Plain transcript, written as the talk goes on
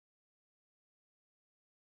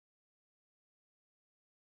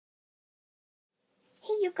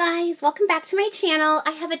Hey you guys, welcome back to my channel.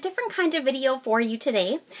 I have a different kind of video for you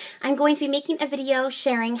today. I'm going to be making a video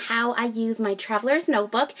sharing how I use my traveler's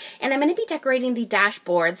notebook, and I'm going to be decorating the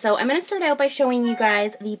dashboard. So I'm going to start out by showing you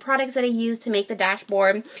guys the products that I used to make the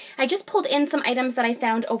dashboard. I just pulled in some items that I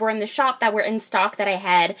found over in the shop that were in stock that I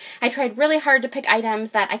had. I tried really hard to pick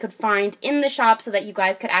items that I could find in the shop so that you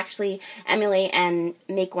guys could actually emulate and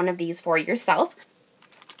make one of these for yourself.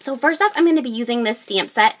 So first off, I'm going to be using this stamp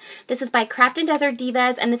set. This is by Craft and Desert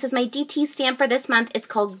Divas, and this is my DT stamp for this month. It's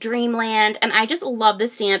called Dreamland, and I just love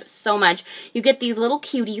this stamp so much. You get these little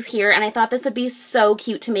cuties here, and I thought this would be so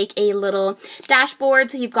cute to make a little dashboard.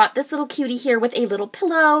 So you've got this little cutie here with a little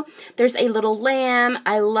pillow. There's a little lamb.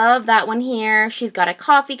 I love that one here. She's got a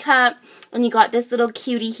coffee cup, and you got this little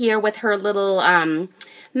cutie here with her little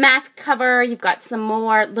mask cover. You've got some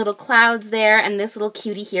more little clouds there and this little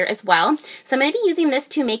cutie here as well. So I'm going to be using this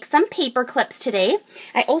to make some paper clips today.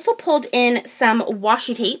 I also pulled in some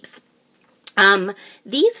washi tapes.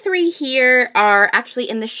 These three here are actually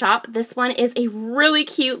in the shop. This one is a really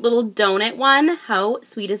cute little donut one. How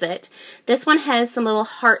sweet is it? This one has some little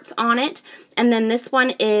hearts on it, and then this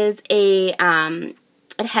one is a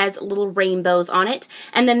it has little rainbows on it.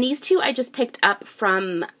 And then these two I just picked up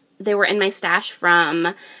from, they were in my stash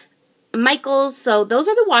from Michael's. So those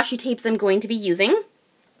are the washi tapes I'm going to be using.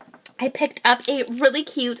 I picked up a really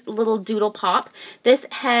cute little doodle pop. This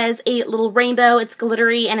has a little rainbow. It's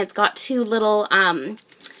glittery and it's got two little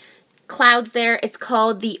clouds there. It's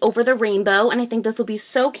called the Over the Rainbow, and I think this will be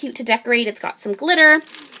so cute to decorate. It's got some glitter.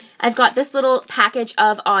 I've got this little package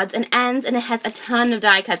of odds and ends, and it has a ton of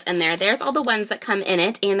die cuts in there. There's all the ones that come in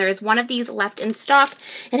it, and there's one of these left in stock.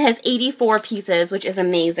 It has 84 pieces, which is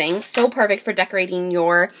amazing. So perfect for decorating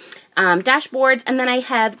your dashboards. And then I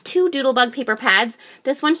have two Doodlebug paper pads.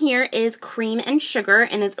 This one here is Cream and Sugar,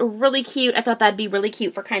 and it's really cute. I thought that'd be really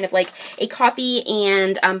cute for kind of like a coffee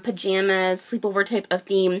and pajamas, sleepover type of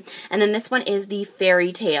theme. And then this one is the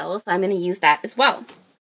Fairy Tales. I'm going to use that as well.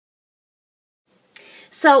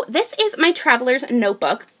 So this is my traveler's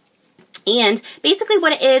notebook, and basically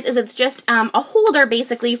what it is it's just a holder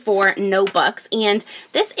basically for notebooks, and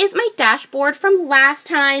this is my dashboard from last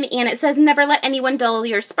time, and it says never let anyone dull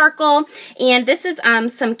your sparkle, and this is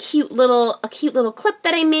a cute little clip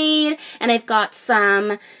that I made, and I've got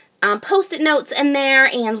some post-it notes in there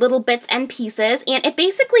and little bits and pieces, and it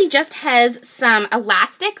basically just has some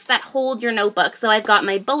elastics that hold your notebook. So I've got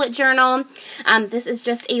my bullet journal. This is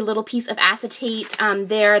just a little piece of acetate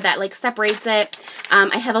there that like separates it.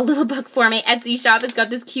 I have a little book for my Etsy shop. It's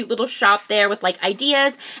got this cute little shop there with like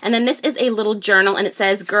ideas, and then this is a little journal, and it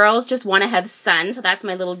says girls just want to have sun. So that's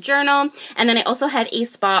my little journal, and then I also have a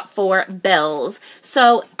spot for bills.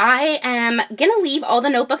 So I am gonna leave all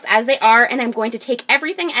the notebooks as they are, and I'm going to take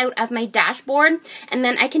everything out of my dashboard, and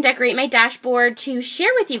then I can decorate my dashboard to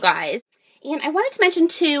share with you guys. And I wanted to mention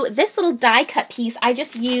too, this little die cut piece I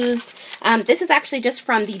just used, this is actually just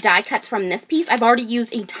from the die cuts from this piece. I've already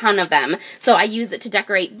used a ton of them, so I used it to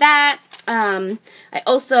decorate that. I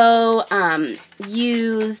also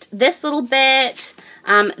used this little bit,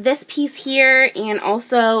 this piece here, and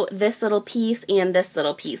also this little piece and this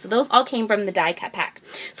little piece. So those all came from the die cut pack.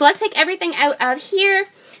 So let's take everything out of here.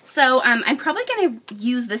 So I'm probably going to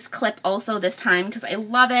use this clip also this time because I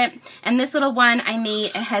love it. And this little one I made,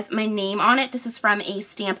 it has my name on it. This is from a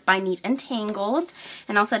stamp by Neat and Tangled.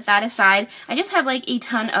 And I'll set that aside. I just have like a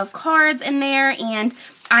ton of cards in there, and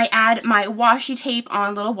I add my washi tape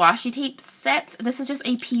on little washi tape sets. This is just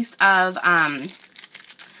a piece of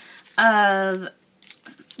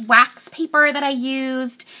wax paper that I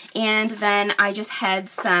used, and then I just had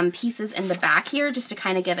some pieces in the back here just to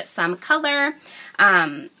kind of give it some color.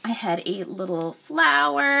 I had a little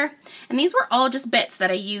flower, and these were all just bits that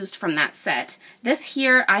I used from that set. This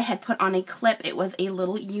here I had put on a clip. It was a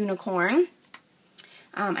little unicorn.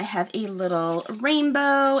 I have a little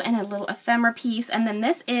rainbow and a little ephemera piece, and then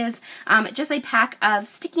this is just a pack of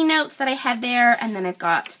sticky notes that I had there, and then I've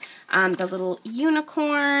got the little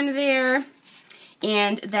unicorn there.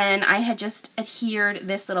 And then I had just adhered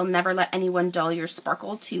this little never let anyone dull your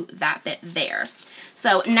sparkle to that bit there.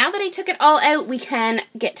 So now that I took it all out, we can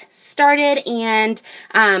get started and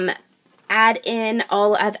add in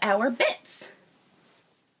all of our bits.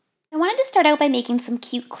 I wanted to start out by making some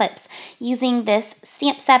cute clips using this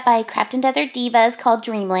stamp set by Craft and Desert Divas called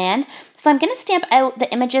Dreamland. So I'm going to stamp out the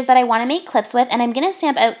images that I want to make clips with, and I'm going to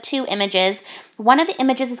stamp out two images. One of the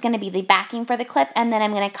images is going to be the backing for the clip, and then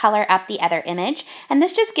I'm going to color up the other image. And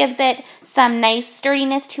this just gives it some nice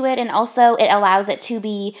sturdiness to it, and also it allows it to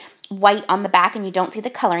be white on the back and you don't see the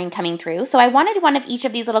coloring coming through. So I wanted one of each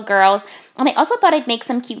of these little girls, and I also thought I'd make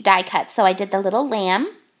some cute die cuts. So I did the little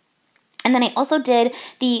lamb, And then I also did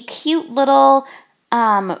the cute little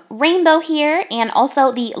rainbow here and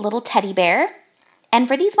also the little teddy bear. And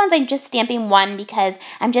for these ones, I'm just stamping one because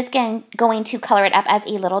I'm just going to color it up as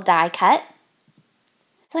a little die cut.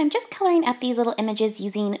 So I'm just coloring up these little images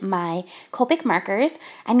using my Copic markers.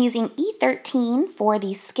 I'm using E13 for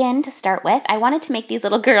the skin to start with. I wanted to make these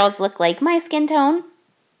little girls look like my skin tone.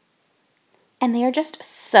 And they are just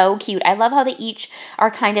so cute. I love how they each are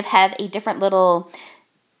kind of have a different little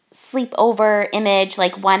sleepover image.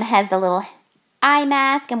 Like one has the little eye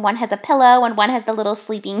mask and one has a pillow and one has the little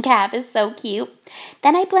sleeping cap. It's so cute.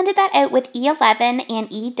 Then I blended that out with E11 and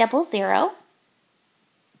E00.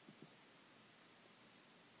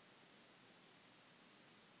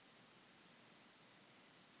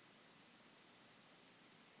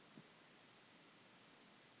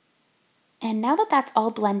 And now that that's all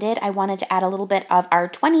blended, I wanted to add a little bit of our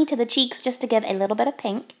 20 to the cheeks just to give a little bit of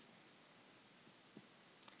pink.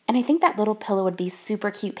 And I think that little pillow would be super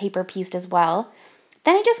cute paper pieced as well.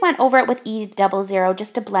 Then I just went over it with E00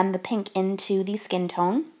 just to blend the pink into the skin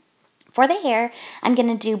tone. For the hair, I'm going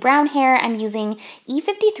to do brown hair. I'm using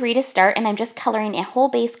E53 to start, and I'm just coloring a whole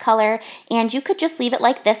base color. And you could just leave it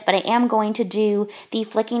like this, but I am going to do the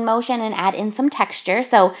flicking motion and add in some texture.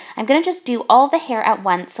 So I'm going to just do all the hair at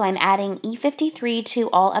once. So I'm adding E53 to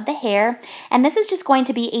all of the hair. And this is just going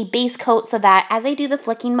to be a base coat so that as I do the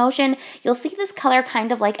flicking motion, you'll see this color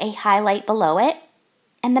kind of like a highlight below it.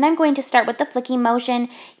 And then I'm going to start with the flicking motion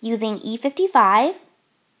using E55.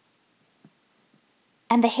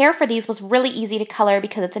 And the hair for these was really easy to color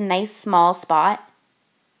because it's a nice small spot.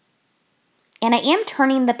 And I am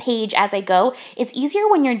turning the page as I go. It's easier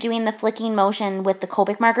when you're doing the flicking motion with the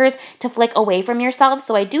Copic markers to flick away from yourself.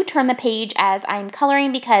 So I do turn the page as I'm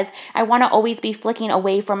coloring because I want to always be flicking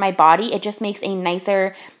away from my body. It just makes a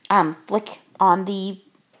nicer flick on the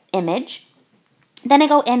image. Then I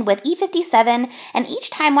go in with E57, and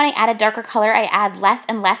each time when I add a darker color, I add less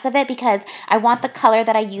and less of it because I want the color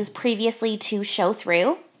that I used previously to show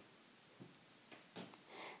through.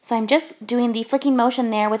 So I'm just doing the flicking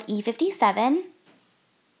motion there with E57.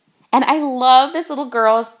 And I love this little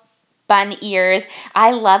girl's bun ears.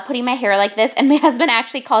 I love putting my hair like this, and my husband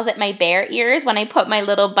actually calls it my bear ears when I put my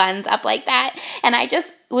little buns up like that. And I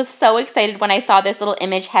just was so excited when I saw this little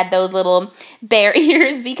image had those little bear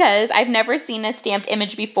ears because I've never seen a stamped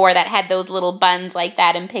image before that had those little buns like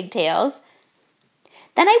that and pigtails.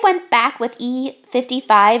 Then I went back with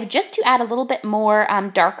E55 just to add a little bit more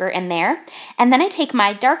darker in there. And then I take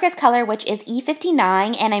my darkest color, which is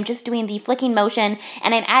E59, and I'm just doing the flicking motion,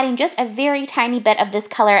 and I'm adding just a very tiny bit of this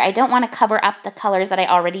color. I don't want to cover up the colors that I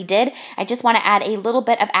already did. I just want to add a little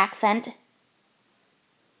bit of accent.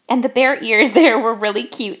 And the bear ears there were really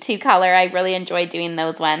cute to color. I really enjoyed doing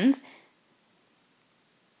those ones.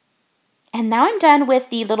 And now I'm done with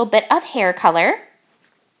the little bit of hair color.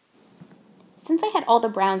 Since I had all the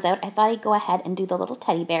browns out, I thought I'd go ahead and do the little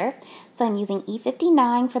teddy bear. So I'm using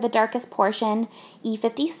E59 for the darkest portion,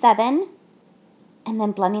 E57, and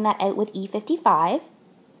then blending that out with E55.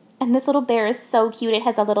 And this little bear is so cute. It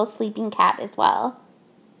has a little sleeping cap as well.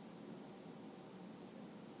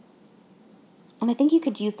 And I think you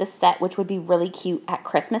could use this set, which would be really cute at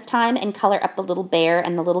Christmas time, and color up the little bear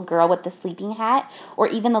and the little girl with the sleeping hat, or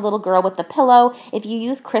even the little girl with the pillow. If you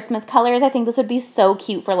use Christmas colors, I think this would be so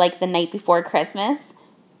cute for like the night before Christmas.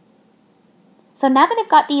 So now that I've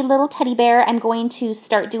got the little teddy bear, I'm going to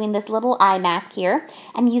start doing this little eye mask here.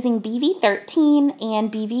 I'm using BV13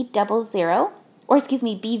 and BV00, or excuse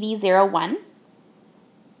me, BV01.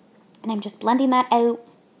 And I'm just blending that out.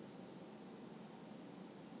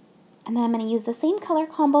 And then I'm going to use the same color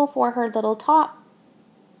combo for her little top.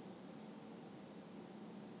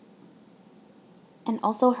 And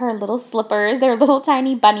also her little slippers. They're little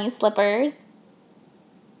tiny bunny slippers.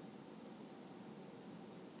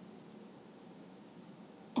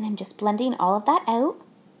 And I'm just blending all of that out.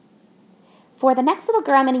 For the next little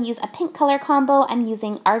girl, I'm going to use a pink color combo. I'm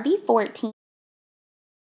using RV14.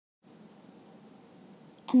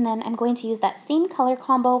 And then I'm going to use that same color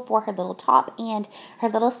combo for her little top and her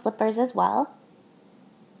little slippers as well.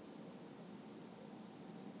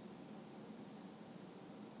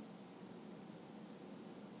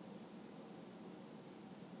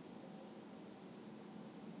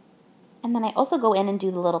 And then I also go in and do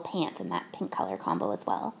the little pants in that pink color combo as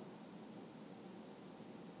well.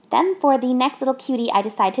 Then for the next little cutie, I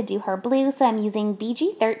decide to do her blue, so I'm using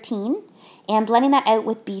BG13 and blending that out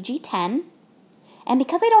with BG10. And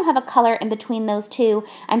because I don't have a color in between those two,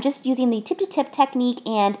 I'm just using the tip-to-tip technique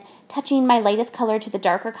and touching my lightest color to the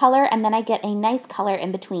darker color, and then I get a nice color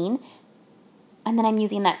in between. And then I'm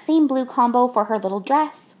using that same blue combo for her little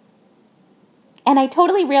dress. And I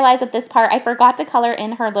totally realized at this part I forgot to color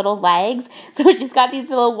in her little legs. So she's got these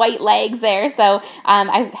little white legs there. So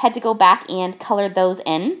I had to go back and color those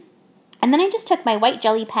in. And then I just took my white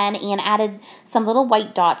jelly pen and added some little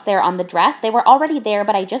white dots there on the dress. They were already there,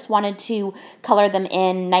 but I just wanted to color them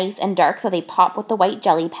in nice and dark so they pop with the white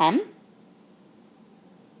jelly pen.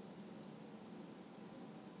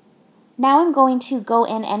 Now I'm going to go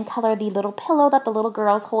in and color the little pillow that the little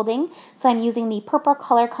girl's holding. So I'm using the purple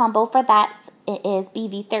color combo for that. It is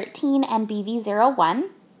BV13 and BV01.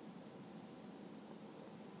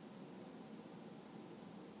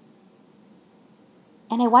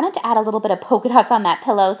 And I wanted to add a little bit of polka dots on that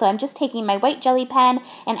pillow, so I'm just taking my white jelly pen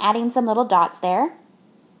and adding some little dots there.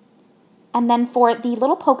 And then for the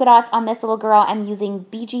little polka dots on this little girl, I'm using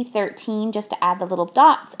BG13 just to add the little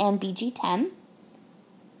dots and BG10.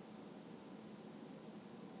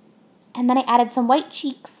 And then I added some white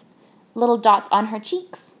cheeks, little dots on her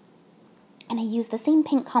cheeks. And I used the same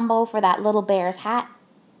pink combo for that little bear's hat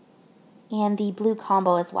and the blue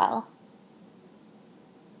combo as well.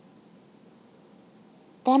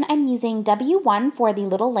 Then I'm using W1 for the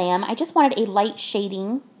little lamb. I just wanted a light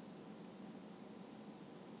shading.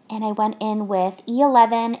 And I went in with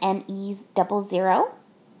E11 and E00.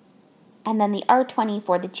 And then the R20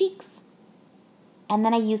 for the cheeks. And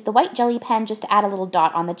then I used the white jelly pen just to add a little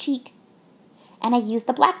dot on the cheek. And I used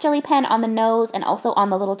the black jelly pen on the nose and also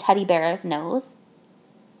on the little teddy bear's nose.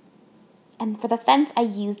 And for the fence, I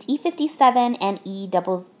used E57 and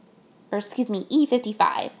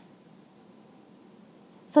E55.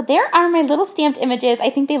 So there are my little stamped images. I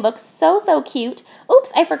think they look so, so cute.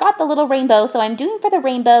 Oops, I forgot the little rainbow. So I'm doing for the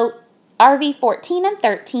rainbow RV14 and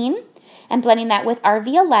 13 and blending that with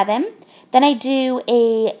RV11. Then I do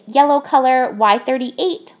a yellow color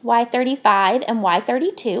Y38, Y35, and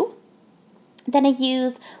Y32. Then I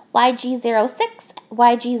use YG06,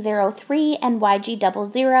 YG03, and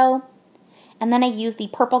YG00. And then I use the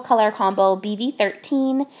purple color combo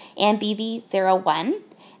BV13 and BV01.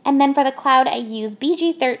 And then for the cloud, I use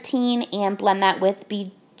BG13 and blend that with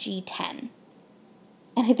BG10.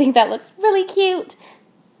 And I think that looks really cute.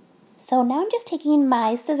 So now I'm just taking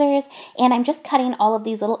my scissors and I'm just cutting all of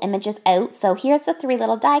these little images out. So here's the 3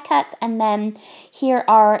 little die cuts, and then here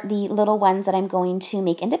are the little ones that I'm going to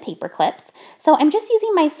make into paper clips. So I'm just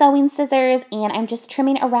using my sewing scissors and I'm just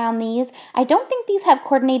trimming around these. I don't think these have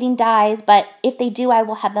coordinating dies, but if they do, I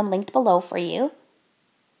will have them linked below for you.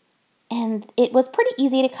 And it was pretty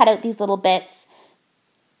easy to cut out these little bits.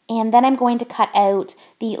 And then I'm going to cut out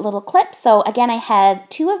the little clips. So again, I have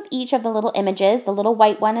 2 of each of the little images. The little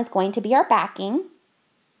white one is going to be our backing.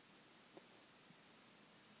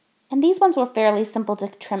 And these ones were fairly simple to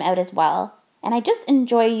trim out as well. And I just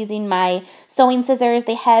enjoy using my sewing scissors.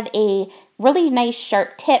 They have a really nice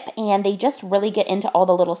sharp tip and they just really get into all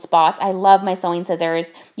the little spots. I love my sewing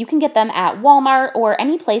scissors. You can get them at Walmart or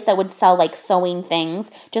any place that would sell like sewing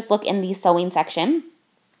things. Just look in the sewing section.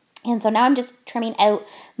 And so now I'm just trimming out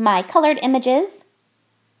my colored images.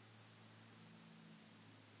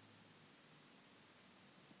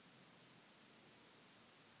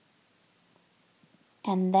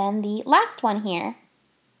 And then the last one here.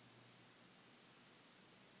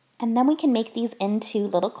 And then we can make these into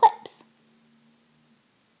little clips.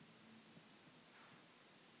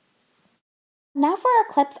 Now for our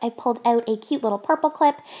clips, I pulled out a cute little purple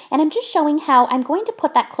clip, and I'm just showing how I'm going to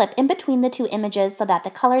put that clip in between the 2 images so that the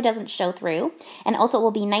color doesn't show through, and also it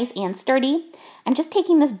will be nice and sturdy. I'm just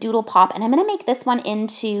taking this doodle pop, and I'm going to make this one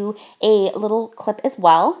into a little clip as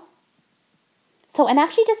well. So I'm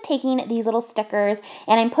actually just taking these little stickers,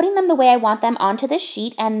 and I'm putting them the way I want them onto this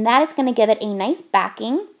sheet, and that is going to give it a nice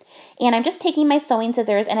backing. And I'm just taking my sewing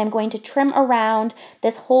scissors, and I'm going to trim around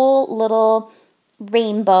this whole little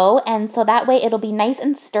rainbow, and so that way it'll be nice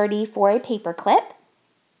and sturdy for a paper clip.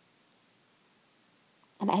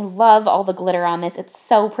 And I love all the glitter on this. It's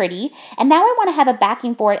so pretty. And now I want to have a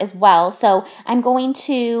backing for it as well. So I'm going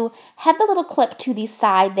to have the little clip to the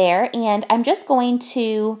side there, and I'm deciding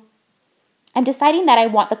that I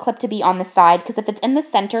want the clip to be on the side because if it's in the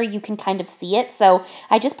center, you can kind of see it. So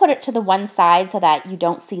I just put it to the one side so that you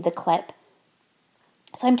don't see the clip.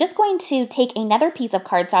 So I'm just going to take another piece of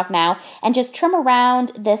cardstock now and just trim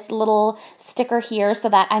around this little sticker here so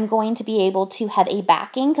that I'm going to be able to have a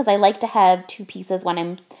backing because I like to have 2 pieces when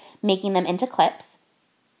I'm making them into clips.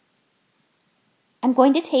 I'm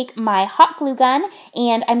going to take my hot glue gun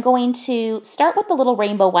and I'm going to start with the little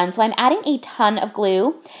rainbow one. So I'm adding a ton of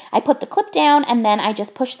glue. I put the clip down and then I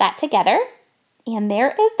just push that together. And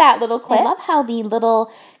there is that little clip. I love how the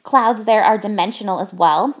little clouds there are dimensional as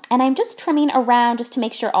well. And I'm just trimming around just to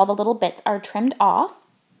make sure all the little bits are trimmed off.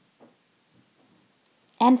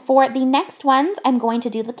 And for the next ones, I'm going to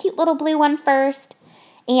do the cute little blue one first.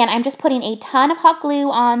 And I'm just putting a ton of hot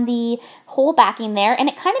glue on the whole backing there. And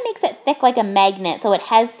it kind of makes it thick like a magnet, so it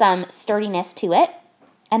has some sturdiness to it.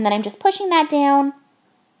 And then I'm just pushing that down.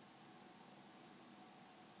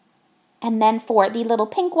 And then for the little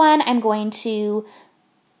pink one, I'm going to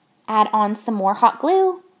add on some more hot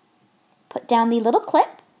glue, put down the little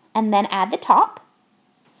clip, and then add the top.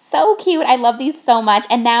 So cute. I love these so much.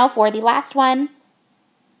 And now for the last one.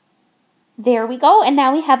 There we go. And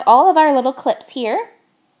now we have all of our little clips here.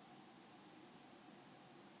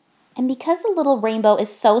 And because the little rainbow is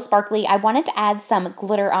so sparkly, I wanted to add some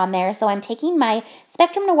glitter on there. So I'm taking my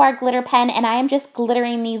Spectrum Noir glitter pen and I am just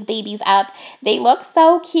glittering these babies up. They look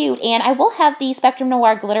so cute. And I will have the Spectrum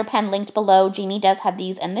Noir glitter pen linked below. Jamie does have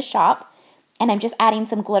these in the shop. And I'm just adding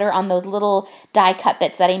some glitter on those little die cut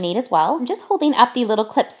bits that I made as well. I'm just holding up the little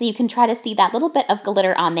clips so you can try to see that little bit of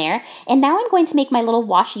glitter on there. And now I'm going to make my little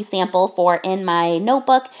washi sample for in my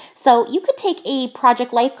notebook. So you could take a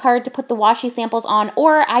Project Life card to put the washi samples on,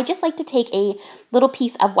 or I just like to take a little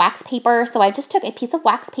piece of wax paper. So I just took a piece of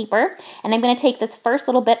wax paper and I'm going to take this first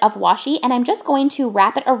little bit of washi and I'm just going to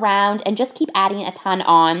wrap it around and just keep adding a ton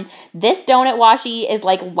on. This donut washi is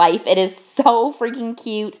like life. It is so freaking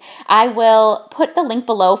cute. I will put the link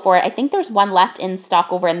below for it. I think there's one left in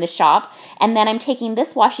stock over in the shop. And then I'm taking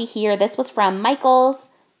this washi here. This was from Michael's.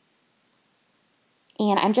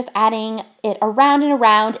 And I'm just adding it around and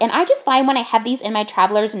around. And I just find when I have these in my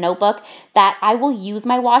traveler's notebook that I will use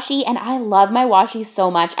my washi. And I love my washi so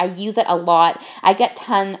much. I use it a lot. I get a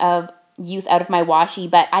ton of use out of my washi,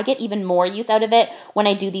 but I get even more use out of it when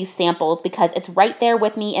I do these samples because it's right there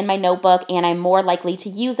with me in my notebook and I'm more likely to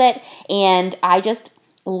use it. And I just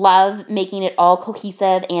love making it all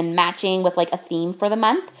cohesive and matching with like a theme for the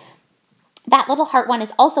month. That little heart one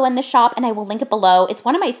is also in the shop and I will link it below. It's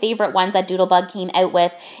one of my favorite ones that Doodlebug came out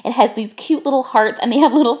with. It has these cute little hearts and they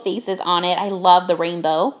have little faces on it. I love the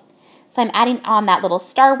rainbow. So I'm adding on that little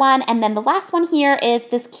star one. And then the last one here is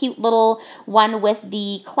this cute little one with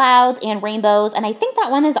the clouds and rainbows. And I think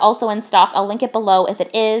that one is also in stock. I'll link it below if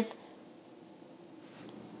it is.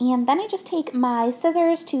 And then I just take my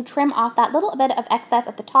scissors to trim off that little bit of excess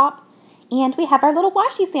at the top. And we have our little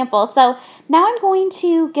washi sample. So now I'm going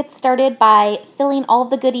to get started by filling all of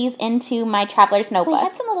the goodies into my traveler's notebook. So I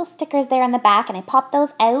had some little stickers there in the back and I popped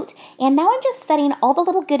those out. And now I'm just setting all the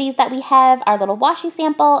little goodies that we have, our little washi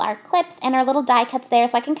sample, our clips, and our little die cuts there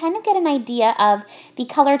so I can kind of get an idea of the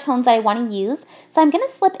color tones that I want to use. So I'm going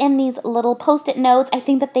to slip in these little post-it notes. I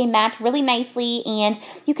think that they match really nicely and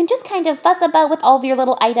you can just kind of fuss about with all of your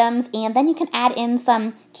little items and then you can add in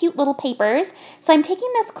some cute little papers. So I'm taking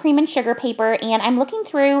this cream and sugar paper and I'm looking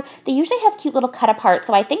through. They usually have cute little cut apart,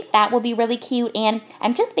 so I think that will be really cute. And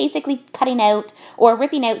I'm just basically cutting out or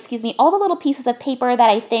ripping out, excuse me, all the little pieces of paper that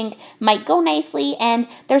I think might go nicely. And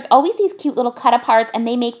there's always these cute little cut aparts and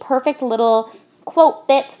they make perfect little quote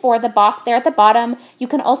bits for the box there at the bottom. You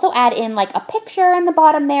can also add in like a picture in the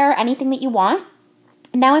bottom there, anything that you want.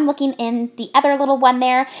 Now I'm looking in the other little one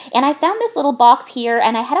there, and I found this little box here,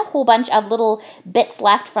 and I had a whole bunch of little bits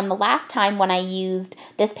left from the last time when I used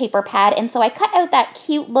this paper pad, and so I cut out that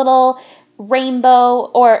cute little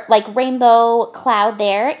rainbow or like rainbow cloud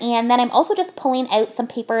there, and then I'm also just pulling out some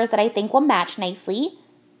papers that I think will match nicely.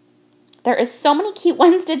 There is so many cute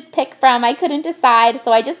ones to pick from, I couldn't decide,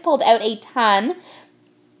 so I just pulled out a ton.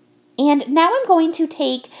 And now I'm going to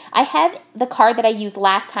take, I have the card that I used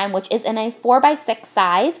last time, which is in a 4x6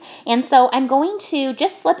 size. And so I'm going to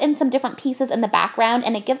just slip in some different pieces in the background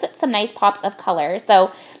and it gives it some nice pops of color.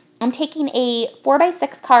 So I'm taking a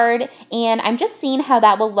 4x6 card and I'm just seeing how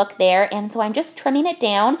that will look there. And so I'm just trimming it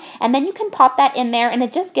down and then you can pop that in there and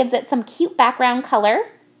it just gives it some cute background color.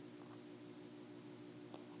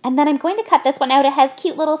 And then I'm going to cut this one out. It has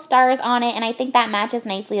cute little stars on it, and I think that matches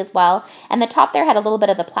nicely as well. And the top there had a little bit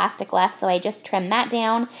of the plastic left, so I just trimmed that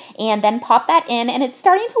down and then pop that in, and it's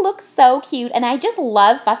starting to look so cute, and I just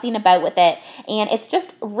love fussing about with it. And it's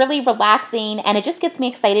just really relaxing, and it just gets me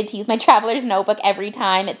excited to use my traveler's notebook every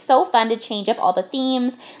time. It's so fun to change up all the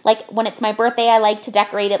themes. Like when it's my birthday, I like to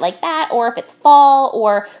decorate it like that, or if it's fall,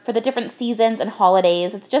 or for the different seasons and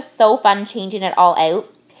holidays. It's just so fun changing it all out.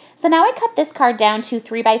 So now I cut this card down to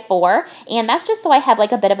 3x4, and that's just so I have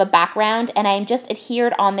like a bit of a background, and I just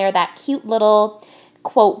adhered on there that cute little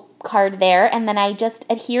quote card there, and then I just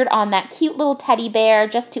adhered on that cute little teddy bear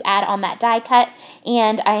just to add on that die cut,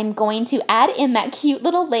 and I'm going to add in that cute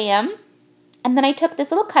little lamb. And then I took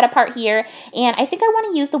this little cut apart here, and I think I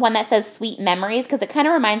want to use the one that says sweet memories because it kind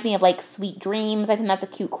of reminds me of like sweet dreams. I think that's a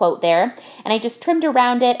cute quote there. And I just trimmed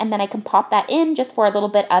around it, and then I can pop that in just for a little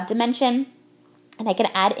bit of dimension. And I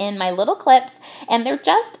can add in my little clips, and they're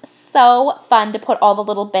just so fun to put all the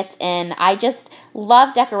little bits in. I just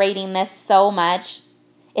love decorating this so much.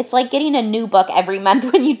 It's like getting a new book every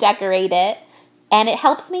month when you decorate it. And it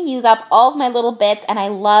helps me use up all of my little bits, and I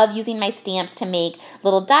love using my stamps to make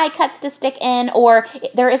little die cuts to stick in, or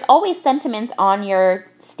there is always sentiments on your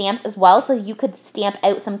stamps as well, so you could stamp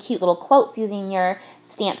out some cute little quotes using your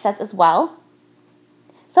stamp sets as well.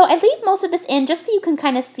 So I leave most of this in just so you can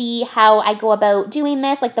kind of see how I go about doing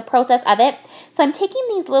this, like the process of it. So I'm taking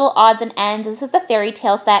these little odds and ends. This is the fairy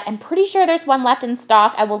tale set. I'm pretty sure there's one left in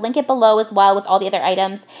stock. I will link it below as well with all the other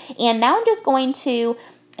items. And now I'm just going to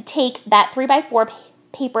take that 3x4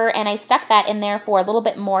 paper, and I stuck that in there for a little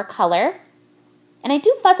bit more color. And I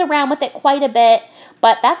do fuss around with it quite a bit,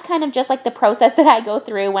 but that's kind of just like the process that I go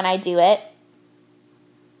through when I do it.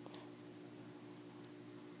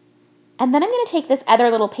 And then I'm going to take this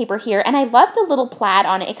other little paper here, and I love the little plaid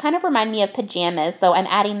on it. It kind of reminds me of pajamas, so I'm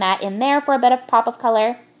adding that in there for a bit of pop of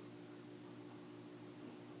color.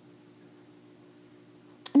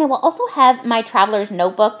 And I will also have my traveler's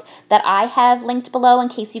notebook that I have linked below in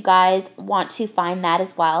case you guys want to find that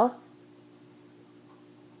as well.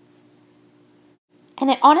 And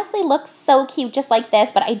it honestly looks so cute just like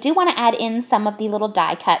this, but I do want to add in some of the little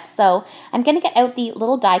die cuts. So I'm going to get out the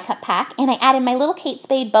little die cut pack, and I added my little Kate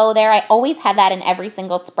Spade bow there. I always have that in every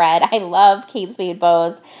single spread. I love Kate Spade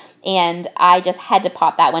bows, and I just had to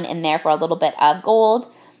pop that one in there for a little bit of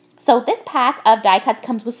gold. So this pack of die cuts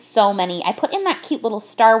comes with so many. I put in that cute little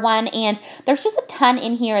star one, and there's just a ton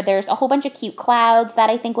in here. There's a whole bunch of cute clouds that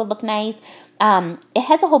I think would look nice. It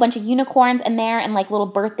has a whole bunch of unicorns in there and like little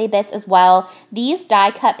birthday bits as well. These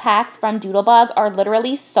die cut packs from Doodlebug are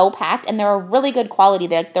literally so packed, and they're a really good quality.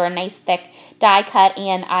 They're a nice thick die cut,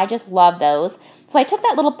 and I just love those. So I took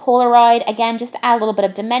that little Polaroid, again, just to add a little bit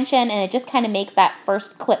of dimension, and it just kind of makes that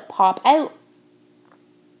first clip pop out.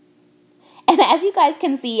 And as you guys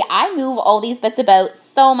can see, I move all these bits about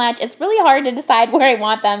so much. It's really hard to decide where I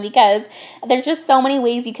want them because there's just so many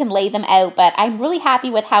ways you can lay them out. But I'm really happy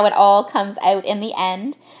with how it all comes out in the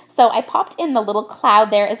end. So I popped in the little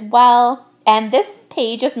cloud there as well. And this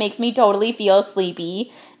page just makes me totally feel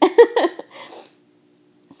sleepy.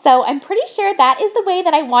 So I'm pretty sure that is the way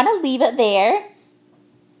that I want to leave it there.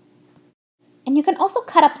 And you can also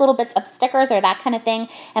cut up little bits of stickers or that kind of thing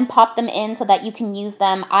and pop them in so that you can use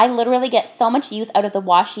them. I literally get so much use out of the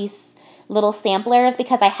washi little samplers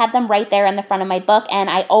because I have them right there in the front of my book,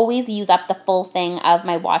 and I always use up the full thing of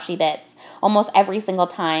my washi bits almost every single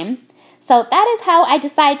time. So that is how I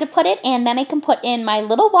decide to put it, and then I can put in my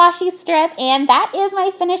little washi strip, and that is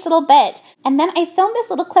my finished little bit. And then I filmed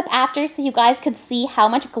this little clip after so you guys could see how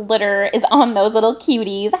much glitter is on those little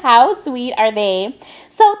cuties. How sweet are they?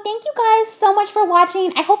 So thank you guys so much for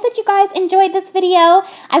watching. I hope that you guys enjoyed this video.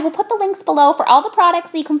 I will put the links below for all the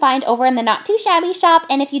products that you can find over in the Not Too Shabby shop.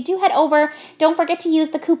 And if you do head over, don't forget to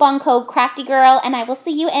use the coupon code CraftyGirl, and I will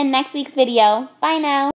see you in next week's video. Bye now.